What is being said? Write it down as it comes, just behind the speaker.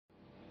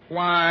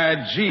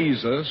why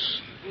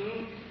Jesus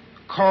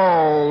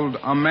called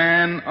a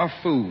man a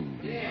fool.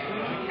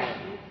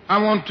 I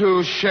want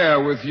to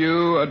share with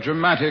you a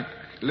dramatic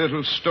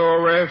little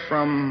story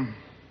from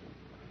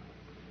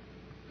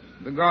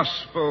the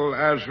Gospel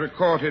as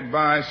recorded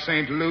by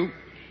St. Luke.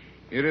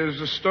 It is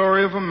the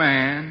story of a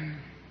man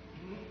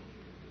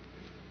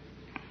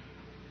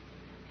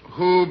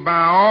who,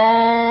 by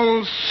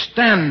all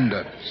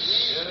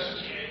standards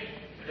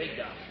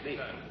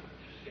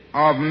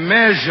of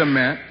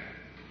measurement,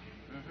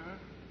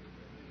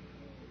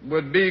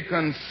 would be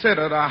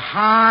considered a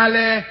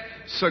highly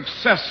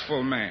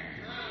successful man.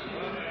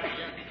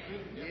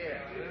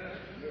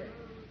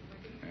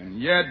 And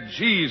yet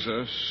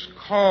Jesus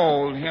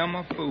called him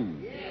a fool.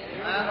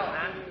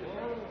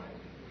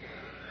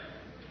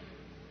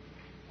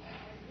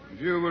 If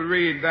you will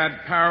read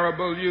that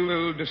parable, you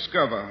will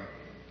discover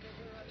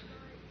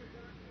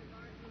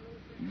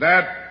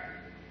that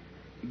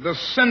the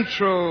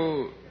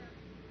central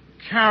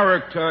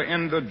character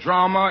in the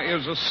drama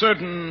is a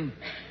certain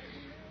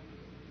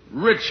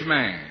rich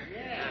man.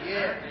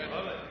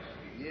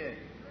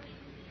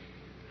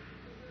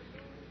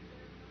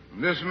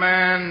 This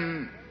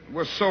man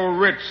was so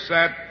rich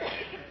that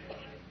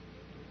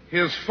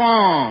his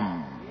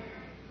farm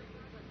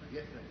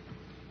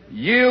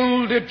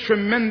yielded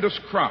tremendous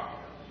crops.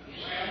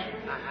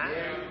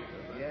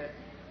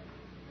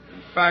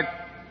 In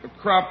fact, the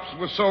crops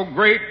were so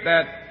great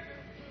that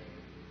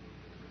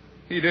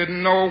he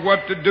didn't know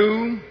what to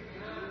do.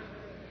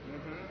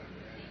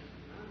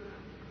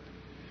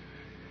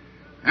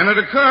 And it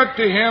occurred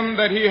to him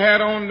that he had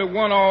only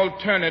one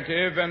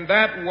alternative, and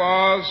that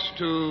was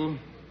to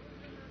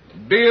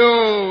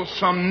build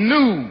some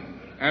new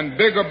and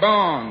bigger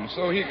barns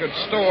so he could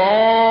store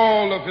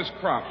all of his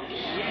crops.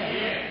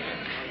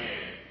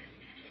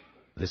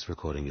 This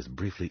recording is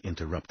briefly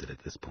interrupted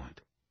at this point.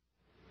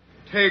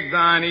 Take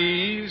thine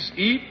ease,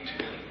 eat,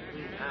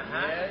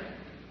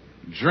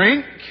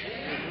 drink,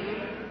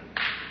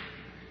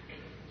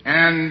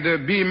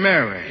 and be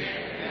merry.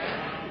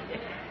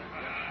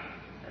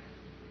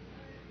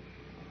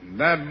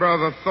 That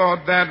brother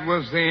thought that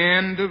was the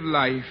end of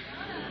life.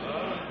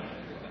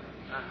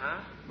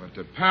 But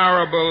the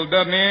parable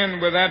doesn't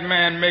end with that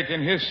man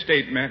making his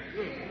statement.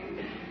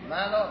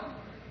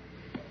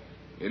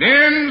 It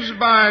ends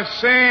by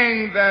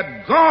saying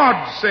that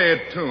God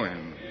said to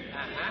him,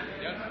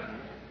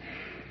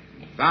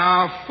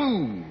 "Thou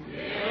fool."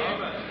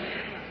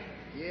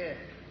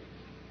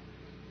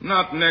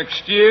 Not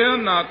next year,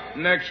 not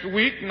next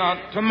week,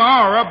 not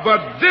tomorrow,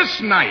 but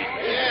this night.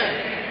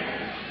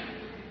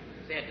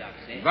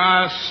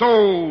 Thy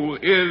soul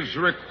is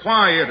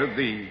required of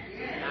thee.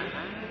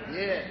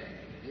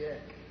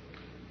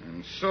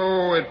 And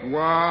so it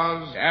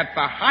was at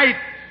the height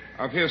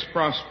of his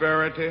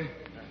prosperity,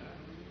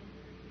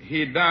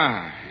 he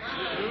died.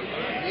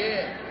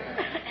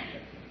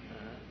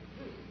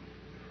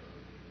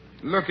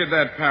 Look at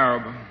that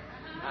parable.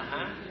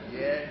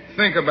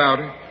 Think about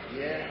it.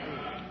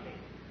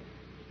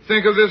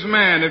 Think of this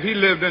man. If he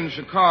lived in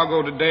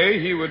Chicago today,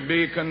 he would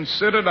be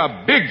considered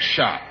a big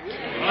shot.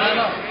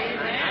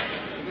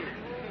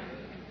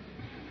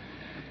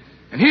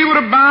 And he would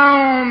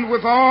abound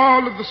with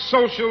all of the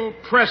social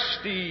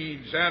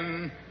prestige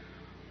and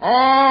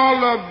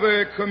all of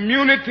the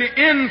community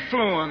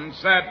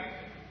influence that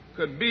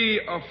could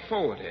be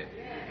afforded.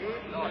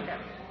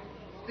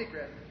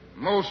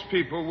 Most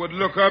people would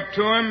look up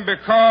to him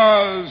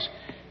because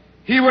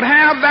he would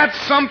have that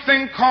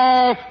something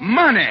called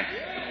money.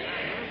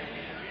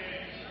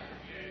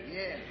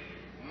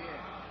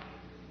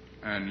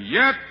 And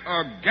yet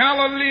a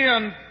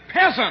Galilean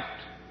peasant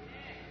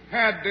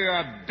had the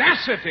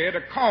audacity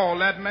to call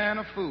that man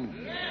a fool.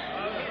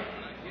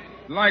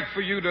 I'd like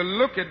for you to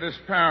look at this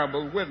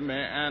parable with me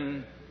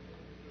and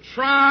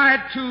try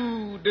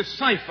to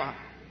decipher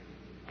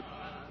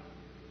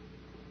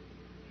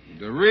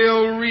the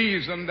real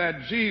reason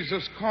that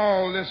Jesus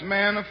called this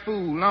man a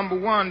fool. Number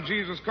one,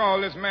 Jesus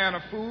called this man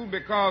a fool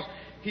because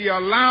he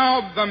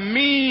allowed the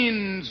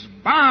means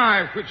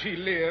by which he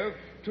lived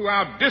to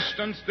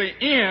outdistance the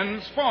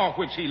ends for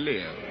which he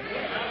lived.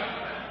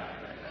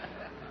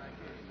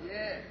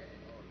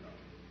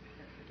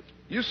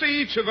 You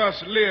see, each of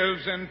us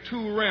lives in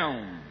two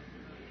realms.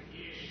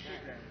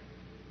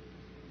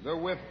 The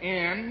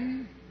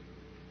within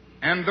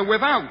and the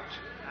without.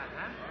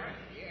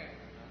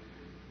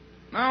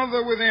 Now,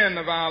 the within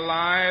of our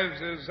lives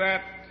is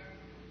that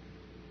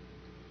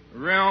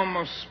realm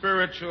of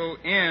spiritual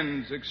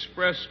ends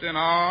expressed in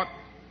art,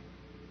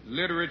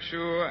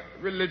 literature,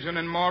 religion,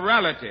 and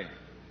morality.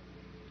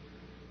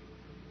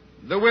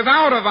 The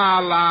without of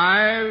our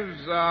lives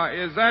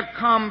is that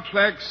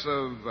complex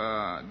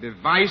of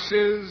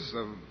devices,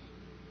 of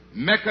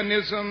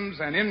mechanisms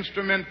and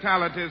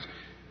instrumentalities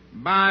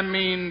by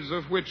means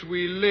of which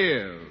we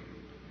live.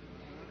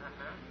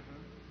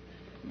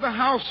 The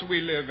house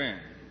we live in.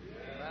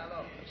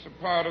 It's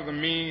a part of the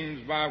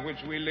means by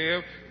which we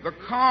live. The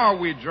car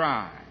we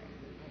drive.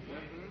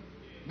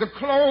 The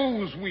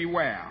clothes we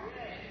wear.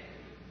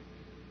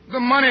 The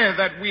money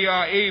that we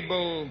are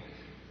able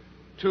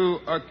to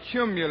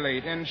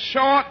accumulate. In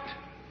short,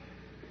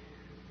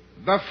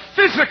 the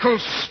physical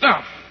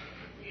stuff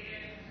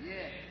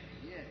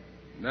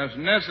that's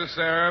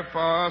necessary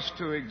for us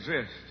to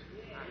exist.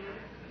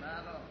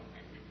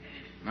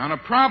 Now, the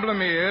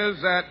problem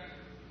is that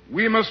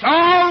we must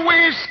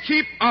always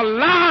keep a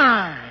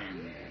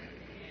line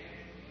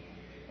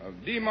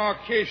of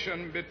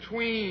demarcation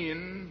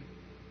between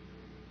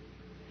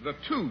the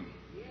two.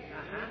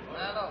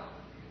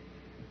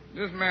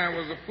 This man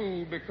was a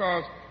fool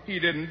because he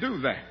didn't do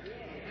that.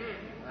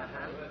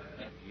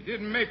 He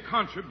didn't make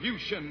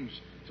contributions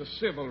to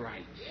civil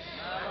rights.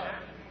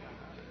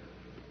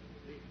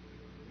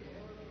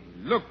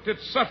 He looked at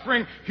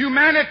suffering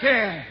humanity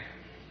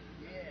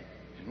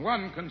and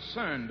wasn't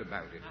concerned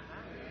about it.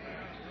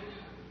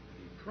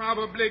 He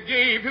probably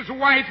gave his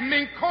wife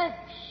mink coats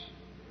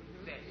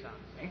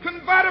and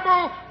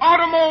convertible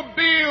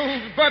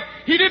automobiles, but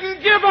he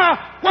didn't give her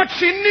what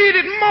she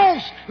needed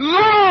most,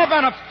 love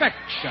and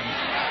affection.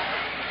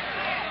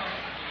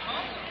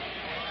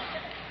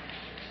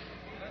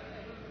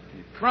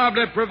 He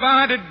probably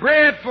provided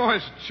bread for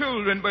his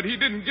children, but he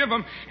didn't give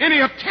them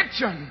any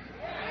attention.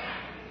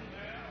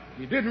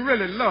 He didn't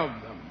really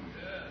love them.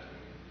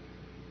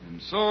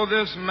 And so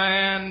this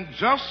man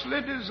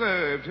justly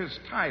deserved his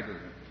title.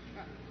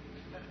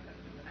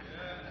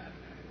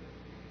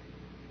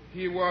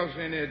 He was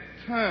an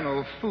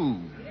eternal fool.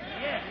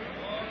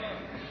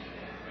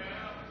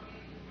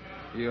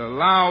 He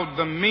allowed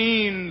the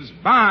means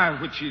by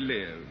which he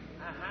lived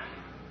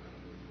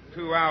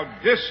to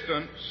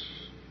outdistance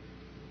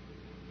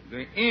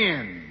the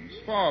ends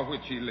for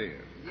which he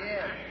lived.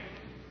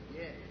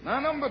 Now,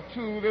 number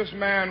two, this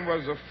man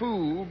was a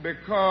fool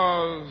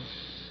because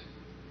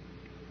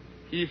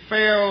he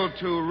failed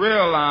to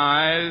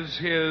realize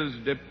his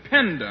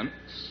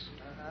dependence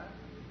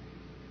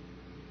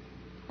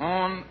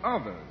on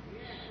others.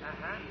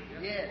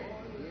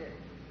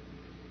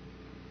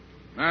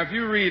 Now, if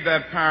you read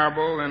that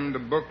parable in the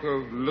book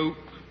of Luke,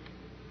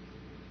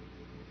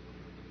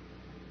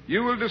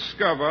 you will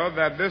discover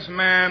that this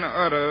man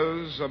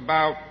utters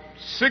about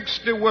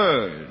 60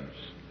 words.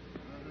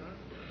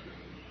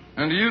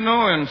 And do you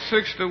know, in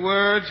 60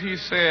 words, he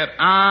said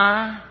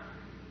I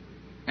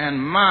and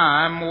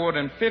my more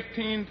than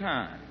 15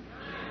 times.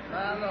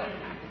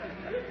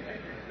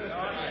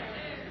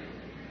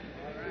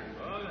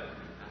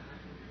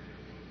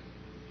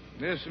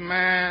 This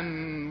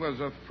man was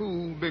a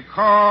fool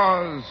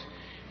because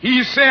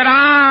he said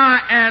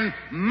I and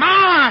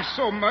my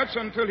so much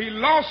until he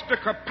lost the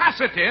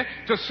capacity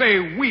to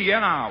say we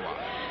and our.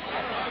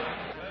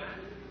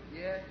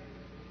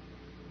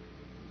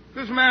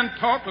 This man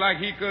talked like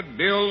he could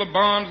build the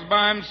barns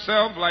by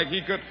himself, like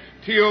he could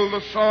till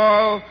the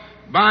soil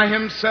by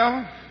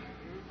himself.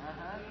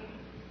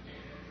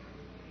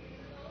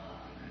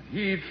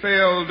 He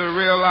failed to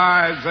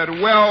realize that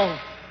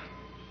wealth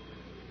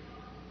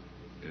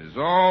is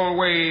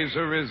always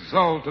a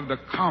result of the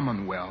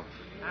commonwealth.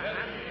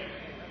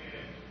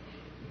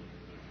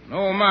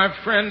 No, my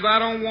friends, I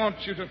don't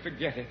want you to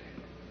forget it.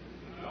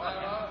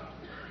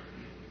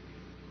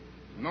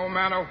 No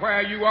matter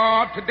where you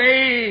are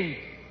today,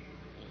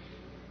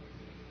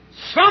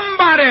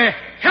 somebody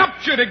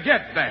helped you to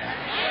get there.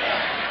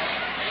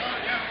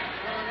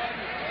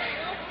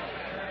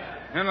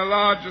 In a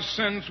larger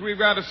sense, we've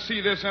got to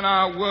see this in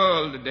our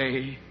world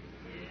today.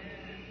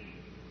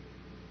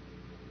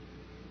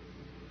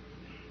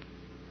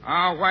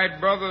 Our white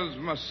brothers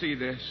must see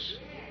this.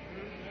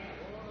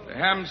 They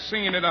haven't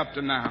seen it up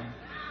to now.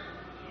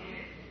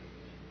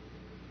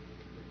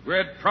 The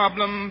great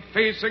problem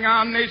facing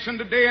our nation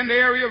today in the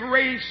area of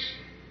race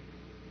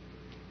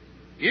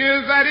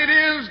is that it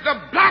is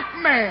the black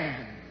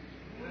man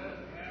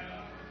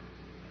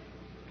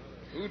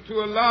who to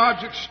a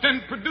large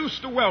extent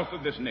produced the wealth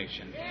of this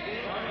nation.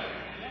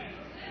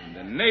 And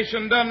the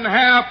nation doesn't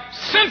have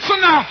sense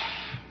enough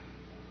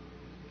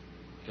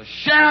to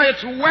share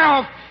its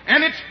wealth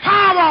and its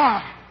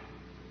power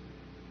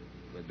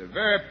with the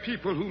very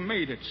people who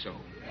made it so.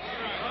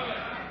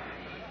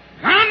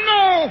 I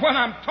know what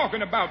I'm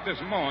talking about this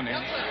morning.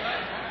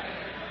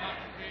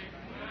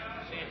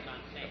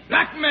 The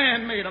black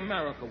man made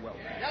America wealthy.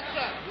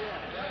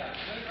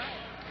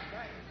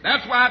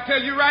 That's why I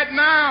tell you right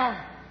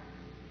now,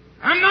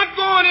 I'm not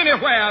going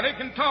anywhere. They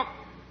can talk,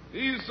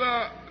 these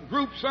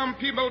groups, some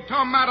people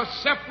talking about a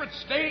separate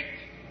state.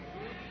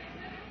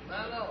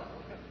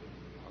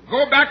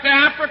 Go back to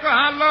Africa.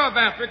 I love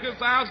Africa.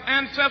 It's our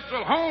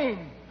ancestral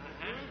home.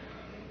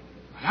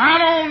 I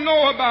don't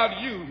know about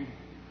you.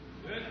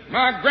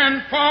 My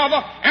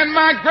grandfather and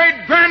my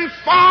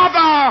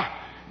great-grandfather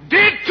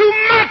did too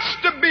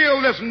much to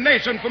build this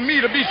nation for me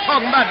to be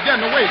talking about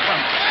getting away from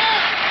it.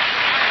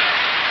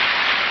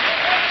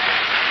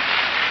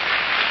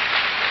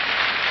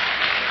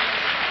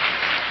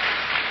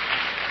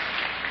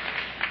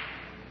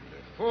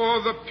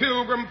 Before the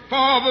Pilgrim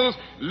Fathers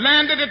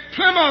landed at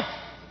Plymouth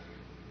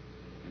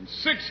in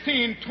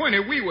 1620,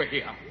 we were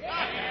here.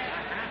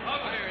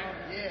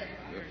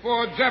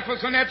 Before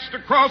Jefferson etched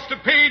across the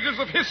pages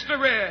of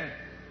history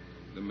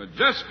the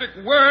majestic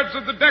words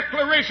of the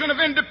Declaration of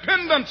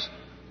Independence,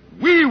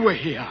 we were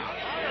here.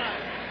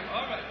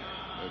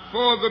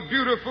 Before the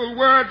beautiful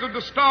words of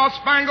the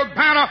Star-Spangled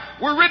Banner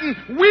were written,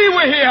 we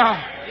were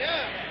here.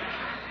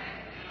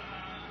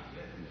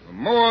 For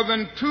more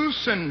than 2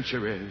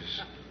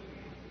 centuries,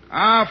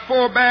 our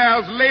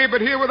forebears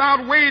labored here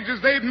without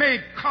wages. They've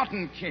made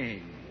cotton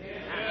king.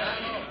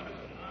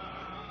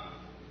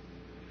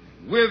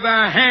 With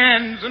their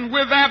hands and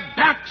with their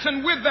backs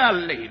and with their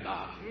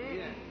labor.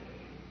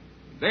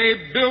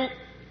 They built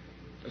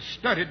the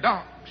sturdy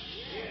docks,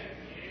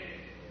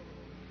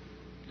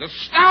 the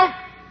stout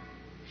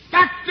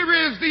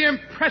factories, the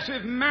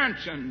impressive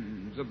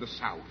mansions of the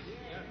South.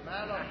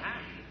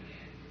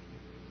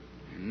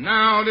 And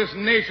now this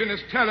nation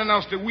is telling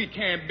us that we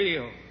can't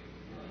build.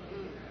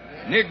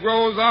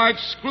 Negroes are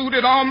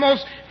excluded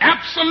almost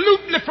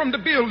absolutely from the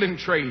building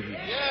trade.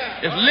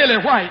 It's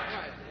lily white.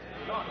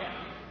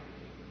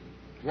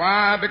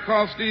 Why?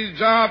 Because these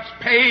jobs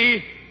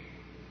pay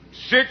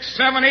 $6,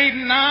 $7, $8,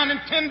 $9, and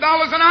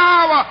 $10 an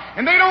hour,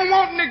 and they don't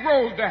want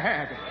Negroes to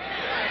have it.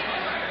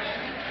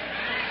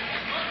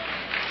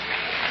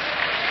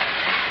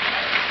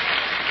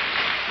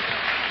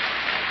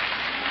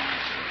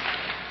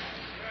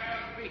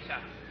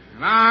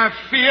 And I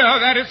fear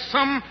that if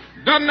some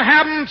doesn't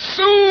happen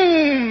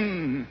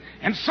soon,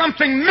 and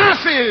something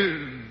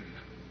massive,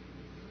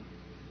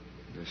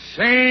 the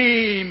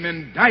same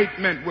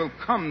indictment will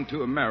come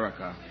to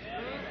America.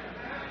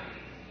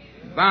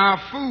 Thou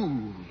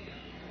fool.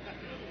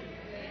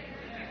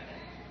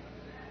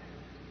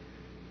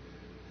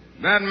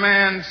 That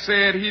man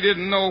said he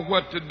didn't know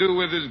what to do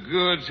with his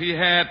goods. He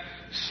had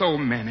so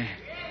many.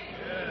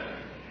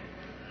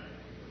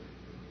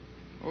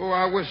 Oh,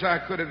 I wish I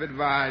could have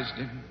advised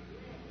him.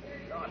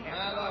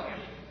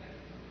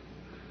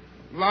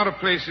 A lot of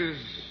places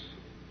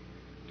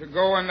to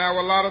go, and there were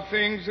a lot of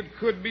things that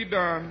could be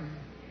done.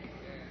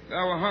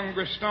 There were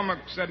hungry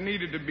stomachs that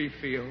needed to be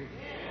filled.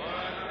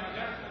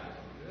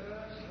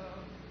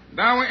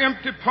 There were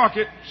empty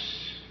pockets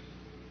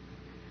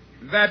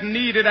that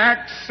needed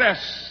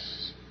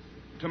access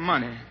to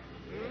money.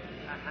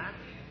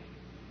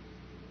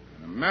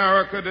 And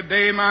America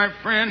today, my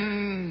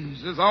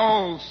friends, is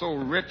also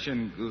rich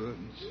in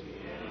goods.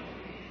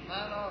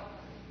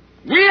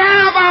 We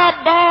have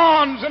our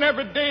bonds, and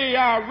every day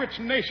our rich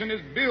nation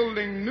is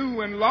building new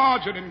and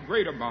larger and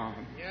greater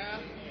bonds.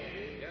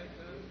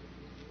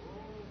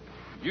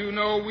 You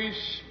know, we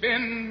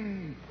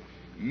spend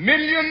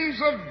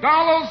millions of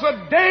dollars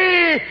a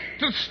day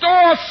to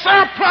store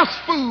surplus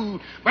food.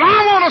 But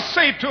I want to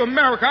say to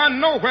America, I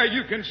know where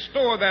you can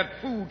store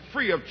that food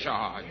free of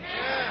charge.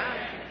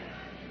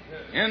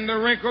 In the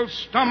wrinkled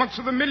stomachs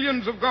of the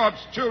millions of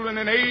God's children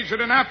in Asia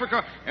and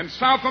Africa and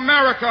South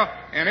America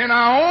and in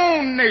our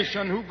own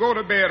nation who go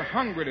to bed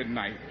hungry at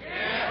night.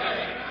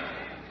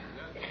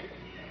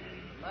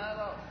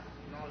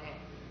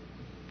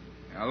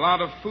 A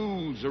lot of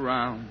fools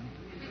around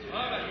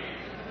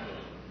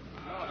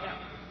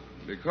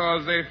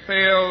because they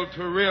fail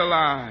to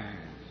realize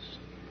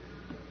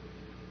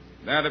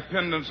their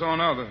dependence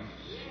on others.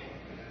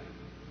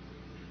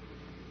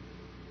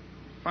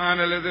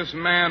 Finally, this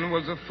man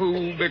was a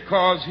fool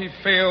because he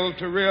failed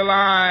to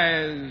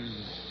realize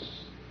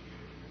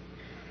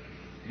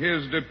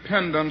his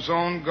dependence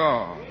on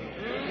God.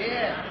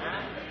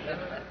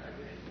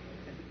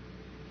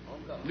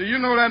 Do you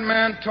know that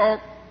man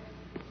talked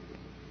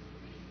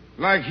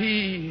like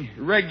he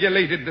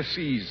regulated the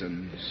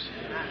seasons?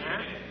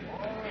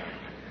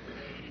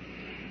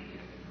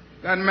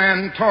 That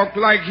man talked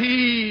like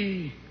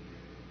he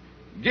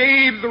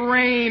gave the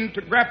rain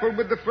to grapple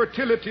with the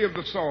fertility of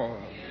the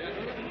soil.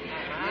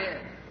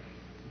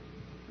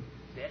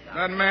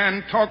 That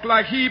man talked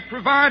like he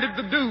provided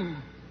the dew.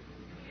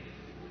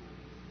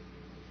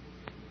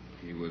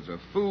 He was a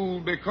fool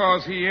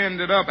because he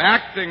ended up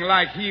acting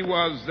like he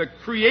was the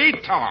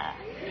creator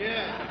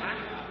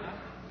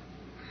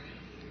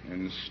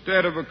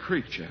instead of a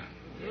creature.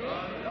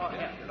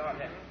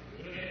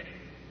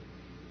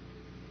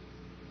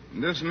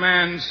 This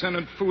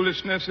man-centered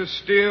foolishness is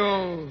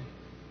still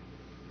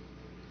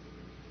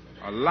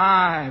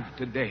alive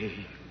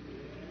today.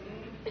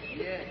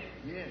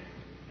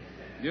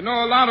 You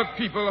know, a lot of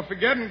people are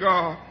forgetting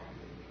God.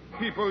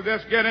 People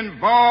just get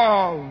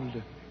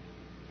involved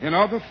in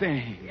other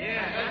things.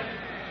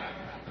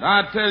 But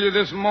I tell you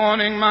this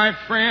morning, my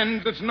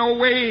friends, there's no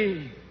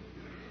way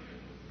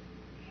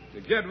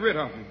to get rid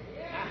of him.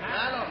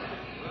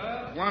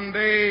 One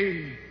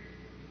day,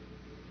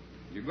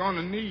 you're going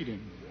to need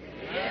him.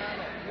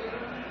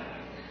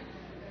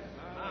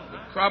 The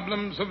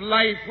problems of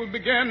life will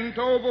begin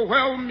to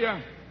overwhelm you.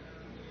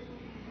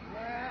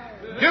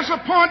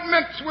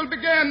 Disappointments will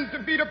begin to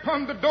beat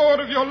upon the door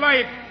of your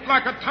life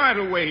like a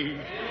tidal wave.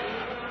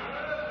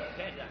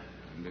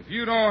 And if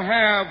you don't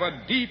have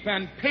a deep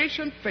and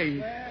patient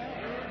faith,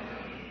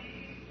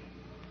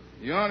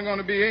 you aren't going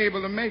to be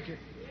able to make it.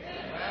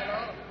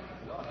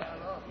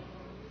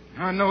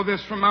 I know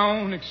this from my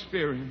own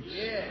experience.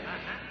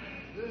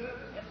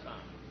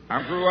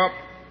 I grew up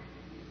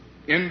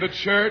in the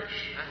church.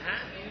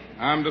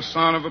 I'm the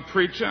son of a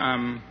preacher.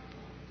 I'm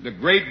the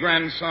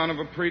great-grandson of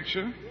a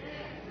preacher.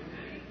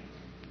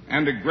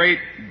 And the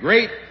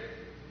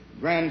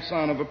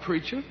great-great-grandson of a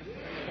preacher.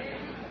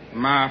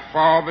 My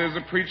father is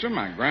a preacher.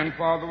 My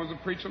grandfather was a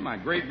preacher. My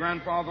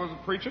great-grandfather was a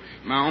preacher.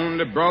 My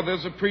only brother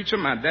is a preacher.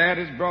 My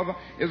daddy's brother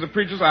is a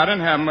preacher. So I didn't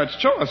have much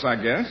choice, I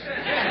guess.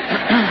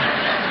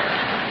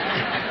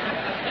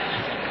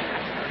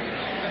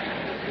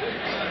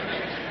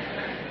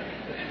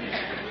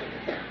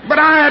 But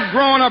I had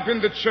grown up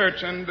in the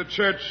church, and the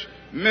church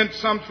meant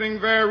something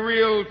very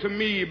real to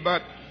me,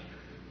 but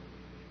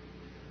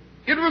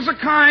it was a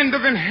kind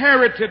of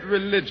inherited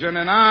religion,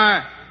 and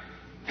I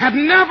had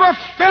never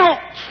felt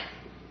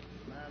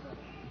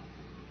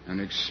an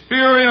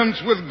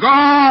experience with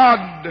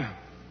God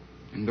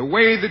in the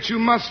way that you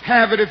must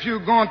have it if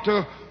you're going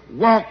to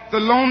walk the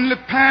lonely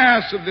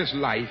paths of this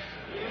life.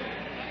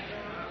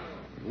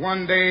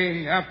 One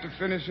day, after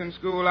finishing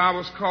school, I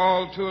was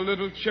called to a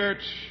little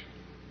church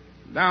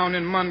down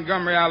in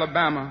Montgomery,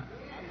 Alabama.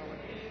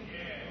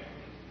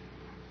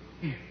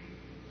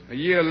 A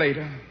year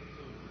later,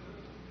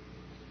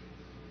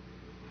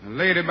 a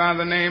lady by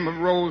the name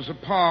of Rosa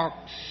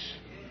Parks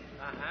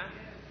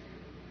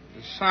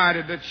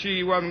decided that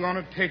she wasn't going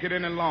to take it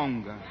any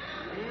longer.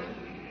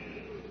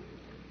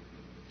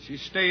 She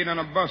stayed in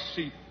a bus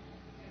seat.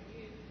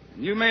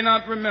 You may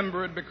not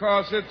remember it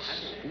because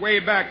it's way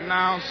back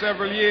now,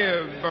 several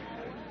years, but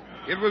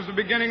it was the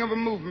beginning of a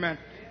movement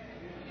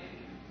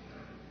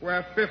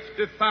where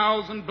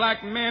 50,000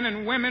 black men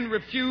and women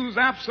refused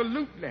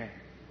absolutely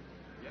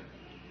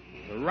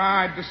to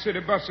ride the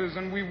city buses,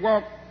 and we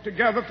walked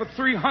together for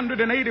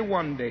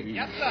 381 days.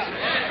 Yes, sir.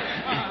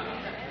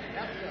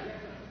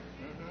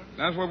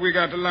 That's what we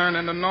got to learn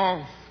in the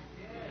North.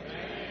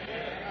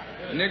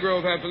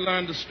 Negroes have to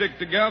learn to stick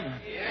together.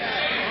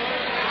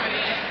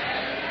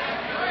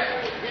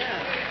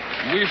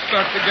 We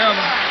stuck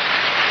together.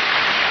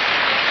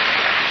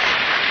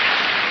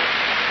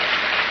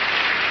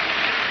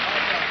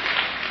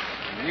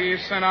 We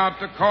sent out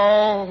the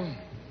call.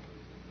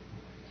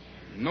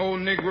 No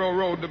Negro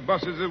rode the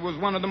buses. It was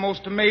one of the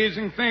most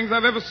amazing things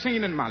I've ever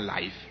seen in my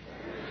life.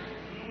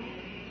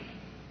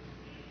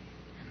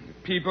 The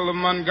people of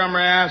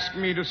Montgomery asked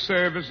me to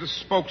serve as the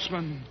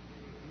spokesman.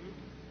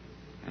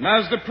 And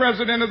as the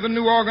president of the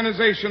new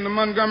organization, the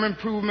Montgomery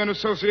Improvement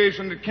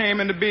Association, that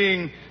came into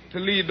being to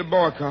lead the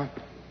boycott,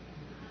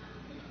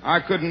 I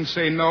couldn't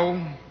say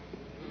no.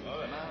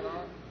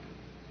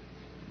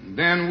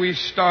 Then we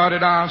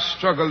started our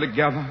struggle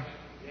together.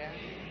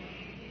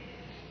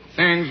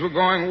 Things were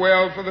going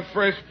well for the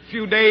first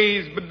few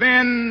days, but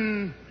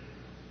then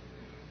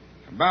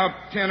about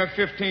 10 or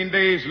 15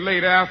 days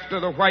later, after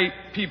the white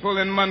people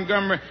in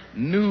Montgomery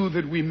knew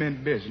that we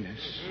meant business,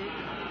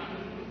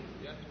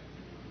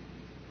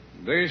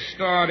 they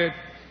started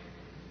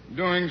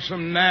doing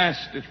some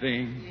nasty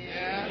things.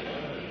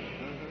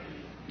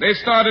 They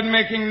started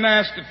making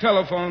nasty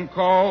telephone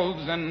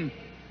calls, and it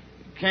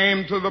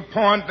came to the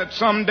point that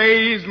some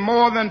days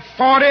more than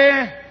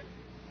 40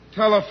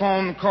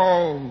 telephone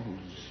calls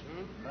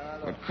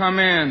would come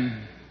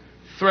in,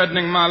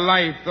 threatening my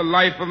life, the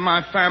life of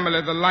my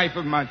family, the life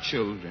of my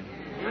children.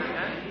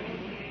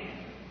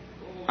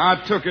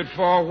 I took it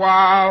for a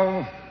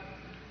while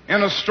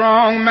in a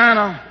strong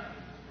manner,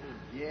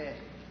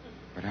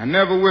 but I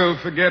never will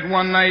forget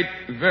one night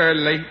very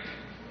late.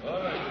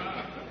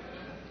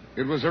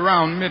 It was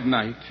around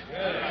midnight.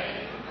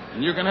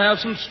 And you can have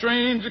some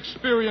strange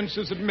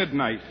experiences at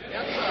midnight.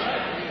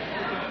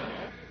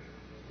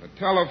 The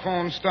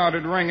telephone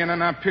started ringing,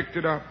 and I picked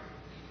it up.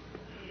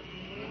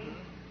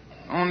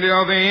 On the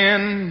other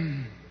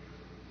end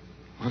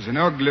was an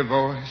ugly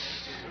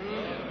voice.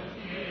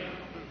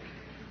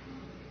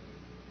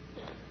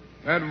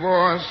 That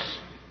voice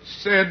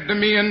said to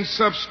me in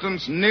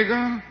substance,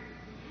 "Nigger,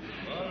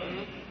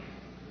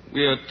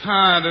 we are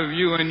tired of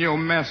you and your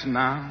mess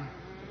now.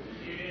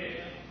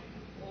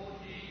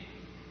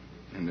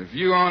 And if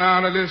you aren't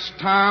out of this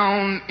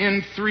town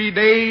in 3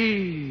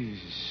 days,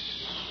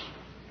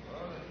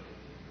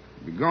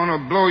 we're going to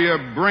blow your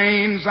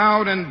brains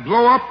out and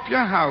blow up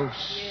your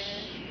house."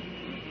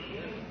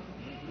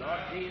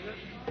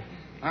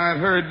 I had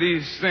heard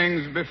these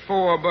things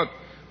before, but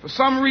for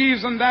some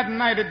reason that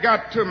night it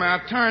got to me. I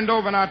turned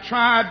over and I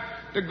tried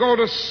to go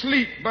to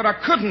sleep, but I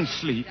couldn't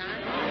sleep. I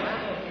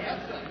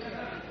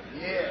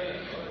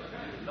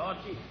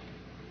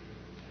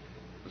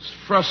was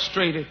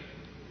frustrated,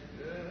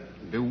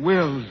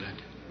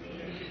 bewildered.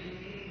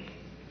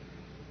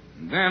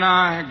 Then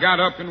I got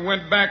up and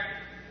went back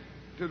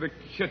to the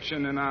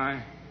kitchen, and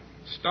I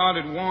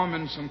started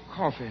warming some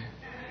coffee,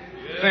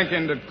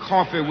 thinking that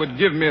coffee would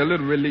give me a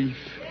little relief.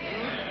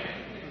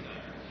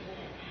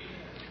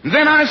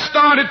 Then I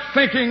started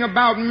thinking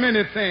about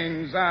many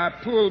things. I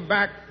pulled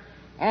back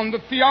on the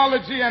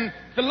theology and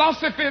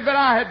philosophy that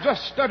I had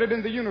just studied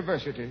in the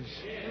universities,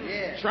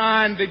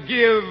 trying to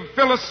give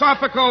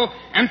philosophical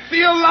and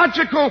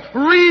theological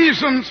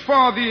reasons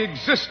for the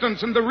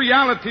existence and the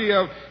reality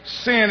of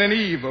sin and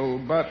evil.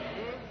 But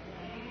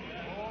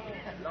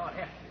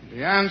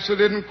The answer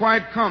didn't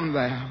quite come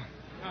there.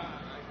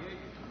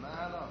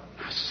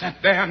 I sat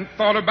there and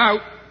thought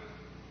about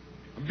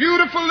a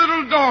beautiful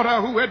little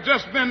daughter who had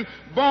just been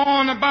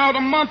born about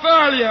a month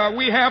earlier.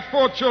 We have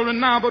 4 children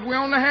now, but we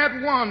only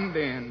had 1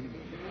 then.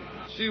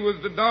 She was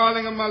the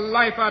darling of my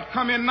life. I'd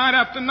come in night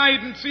after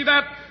night and see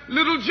that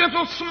little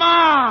gentle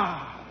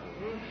smile.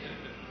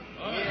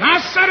 And I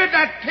sat at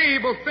that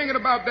table thinking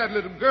about that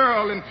little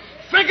girl and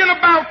thinking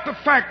about the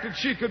fact that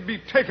she could be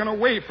taken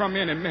away from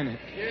any minute.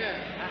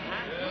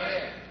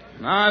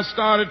 And I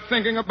started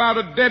thinking about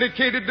a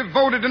dedicated,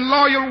 devoted, and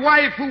loyal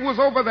wife who was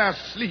over there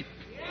asleep.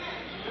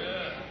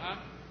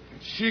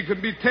 She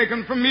could be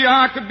taken from me,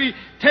 I could be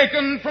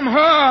taken from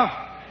her.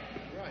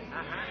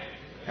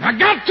 And I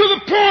got to the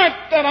point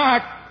that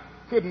I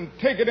couldn't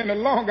take it any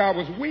longer. I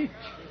was weak.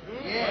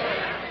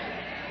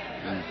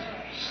 And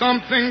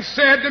something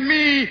said to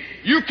me,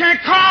 you can't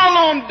call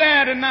on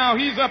Daddy now.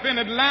 He's up in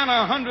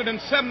Atlanta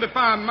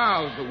 175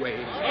 miles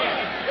away.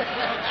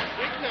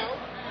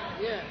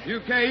 You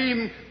can't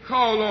even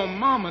call on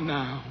Mama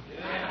now.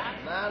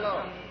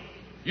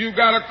 You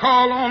got to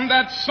call on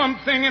that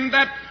something and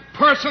that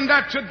person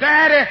that your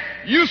daddy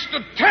used to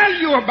tell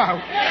you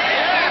about.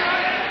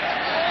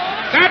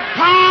 That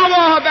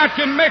power that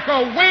can make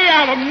a way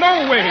out of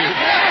no way.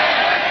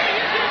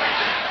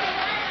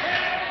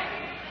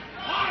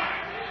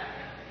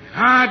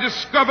 I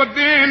discovered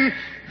then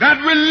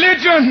that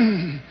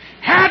religion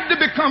had to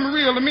become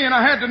real to me, and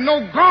I had to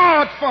know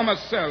God for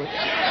myself.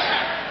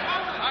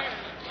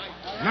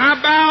 And I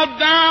bowed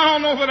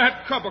down over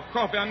that cup of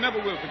coffee. I never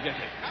will forget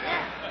it.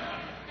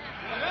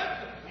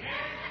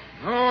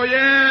 Oh,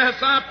 yes,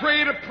 I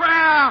prayed a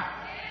prayer,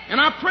 and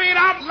I prayed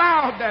out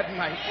loud that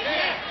night.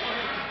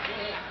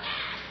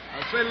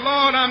 I said,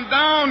 Lord, I'm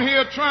down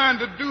here trying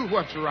to do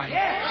what's right.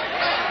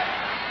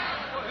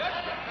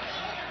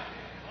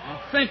 I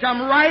think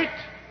I'm right.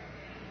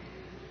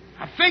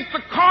 I think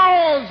the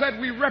cause that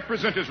we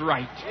represent is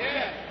right.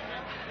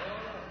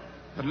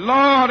 But,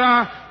 Lord,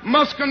 I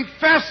must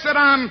confess that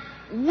I'm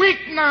weak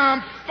now.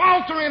 I'm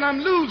faltering. I'm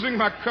losing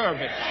my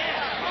courage.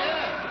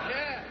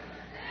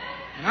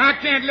 And I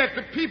can't let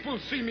the people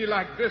see me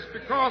like this,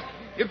 because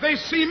if they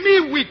see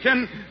me weak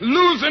and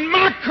losing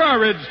my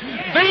courage,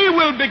 they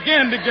will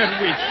begin to get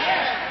weak.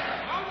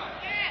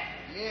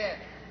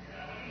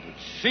 It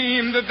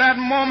seemed at that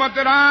moment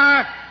that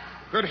I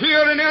could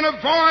hear an inner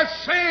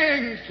voice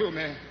saying to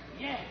me,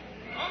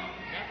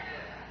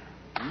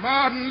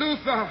 Martin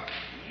Luther,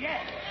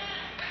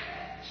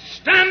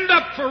 stand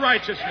up for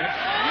righteousness.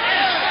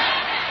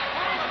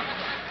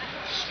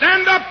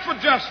 Stand up for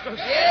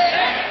justice.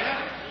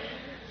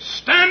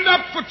 Stand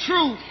up for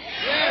truth.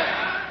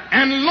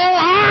 And lo,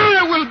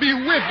 I will be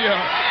with you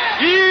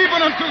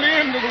even until the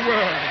end of the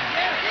world.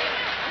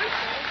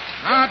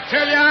 I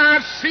tell you,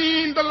 I've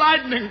seen the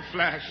lightning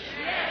flash.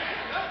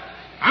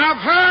 I've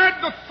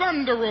heard the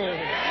thunder roll.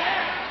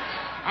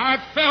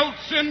 I've felt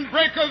sin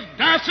breakers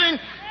dashing,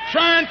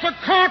 trying to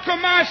conquer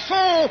my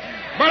soul.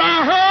 But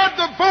I heard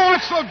the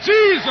voice of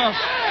Jesus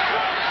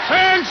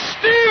saying,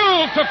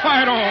 still to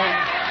fight on.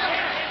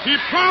 He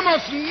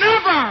promised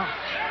never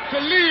to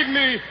leave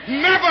me,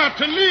 never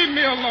to leave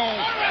me alone.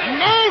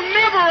 No,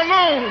 never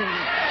alone.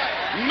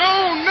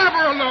 No,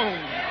 never alone.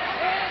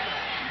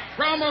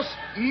 Promise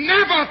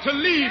never to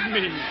leave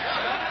me.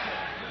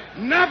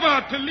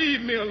 Never to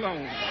leave me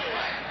alone.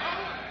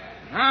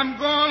 I'm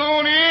going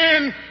on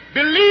in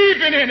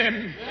believing in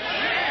him.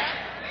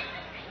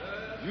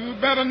 You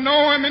better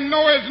know him and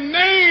know his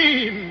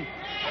name.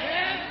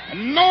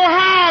 And know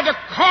how to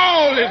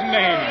call his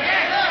name.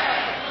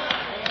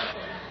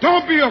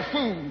 Don't be a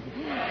fool.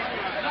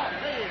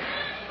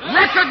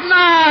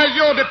 Recognize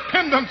your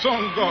dependence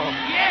on God.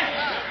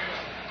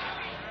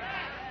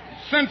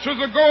 Centuries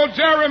ago,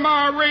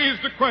 Jeremiah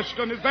raised the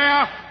question, is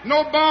there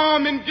no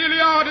balm in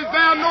Gilead? Is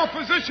there no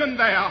physician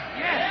there?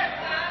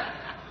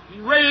 He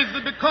raised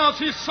it because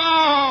he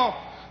saw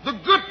the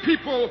good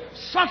people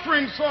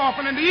suffering so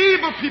often and the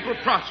evil people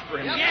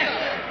prospering.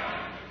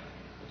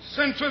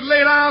 Centuries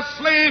later, our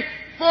slave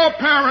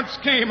foreparents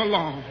came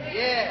along.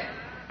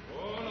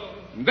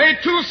 They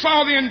too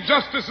saw the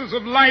injustices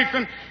of life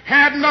and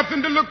had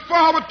nothing to look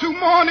forward to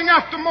morning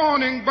after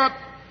morning but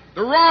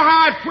the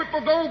rawhide whip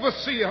of the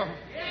overseer,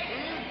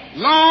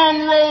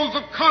 long rolls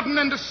of cotton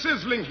and the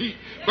sizzling heat.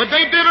 But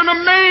they did an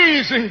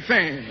amazing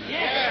thing.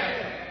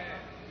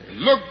 They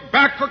looked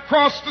back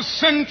across the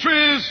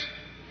centuries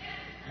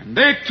and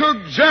they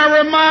took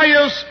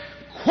Jeremiah's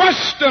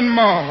question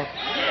mark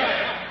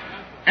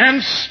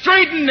and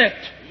straightened it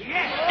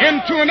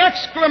into an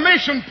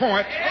exclamation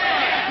point.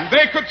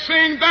 They could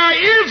sing,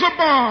 there is a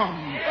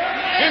balm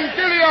in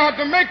Gilead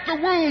to make the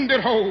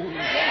wounded whole.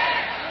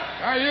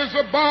 There is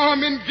a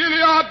balm in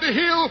Gilead to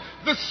heal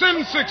the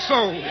sin-sick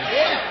soul.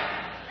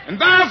 And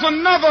there's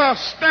another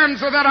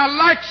stanza that I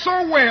like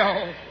so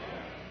well.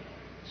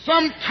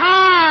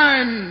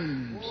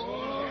 Sometimes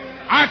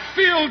I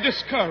feel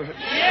discouraged.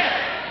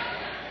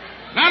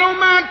 And I don't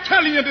mind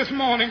telling you this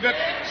morning that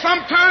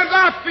sometimes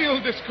I feel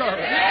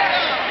discouraged.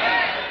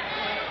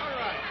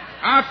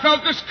 I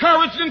felt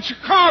discouraged in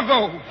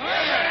Chicago.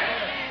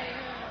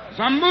 As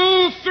I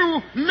move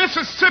through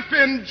Mississippi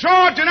and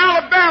Georgia and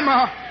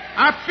Alabama,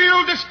 I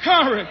feel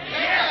discouraged.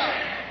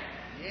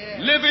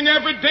 Living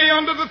every day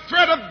under the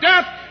threat of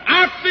death,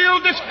 I feel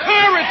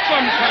discouraged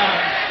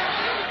sometimes.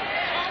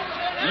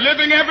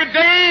 Living every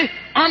day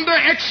under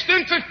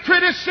extensive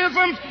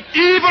criticisms,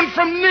 even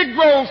from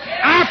Negroes,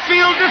 I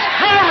feel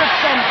discouraged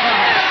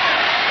sometimes.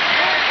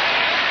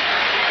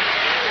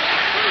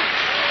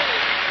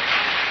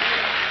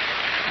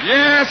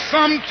 Yes,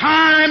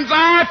 sometimes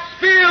I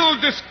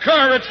feel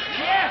discouraged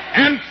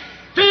and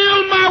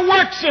feel my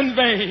works in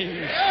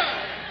vain.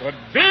 But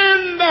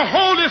then the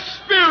Holy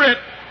Spirit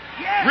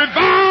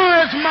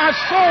revives my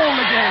soul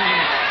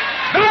again.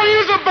 There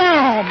is a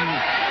balm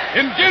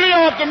in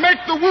Gilead to make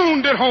the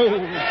wounded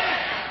whole.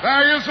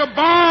 There is a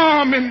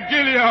balm in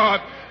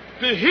Gilead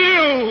to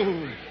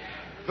heal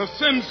the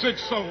sin-sick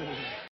soul.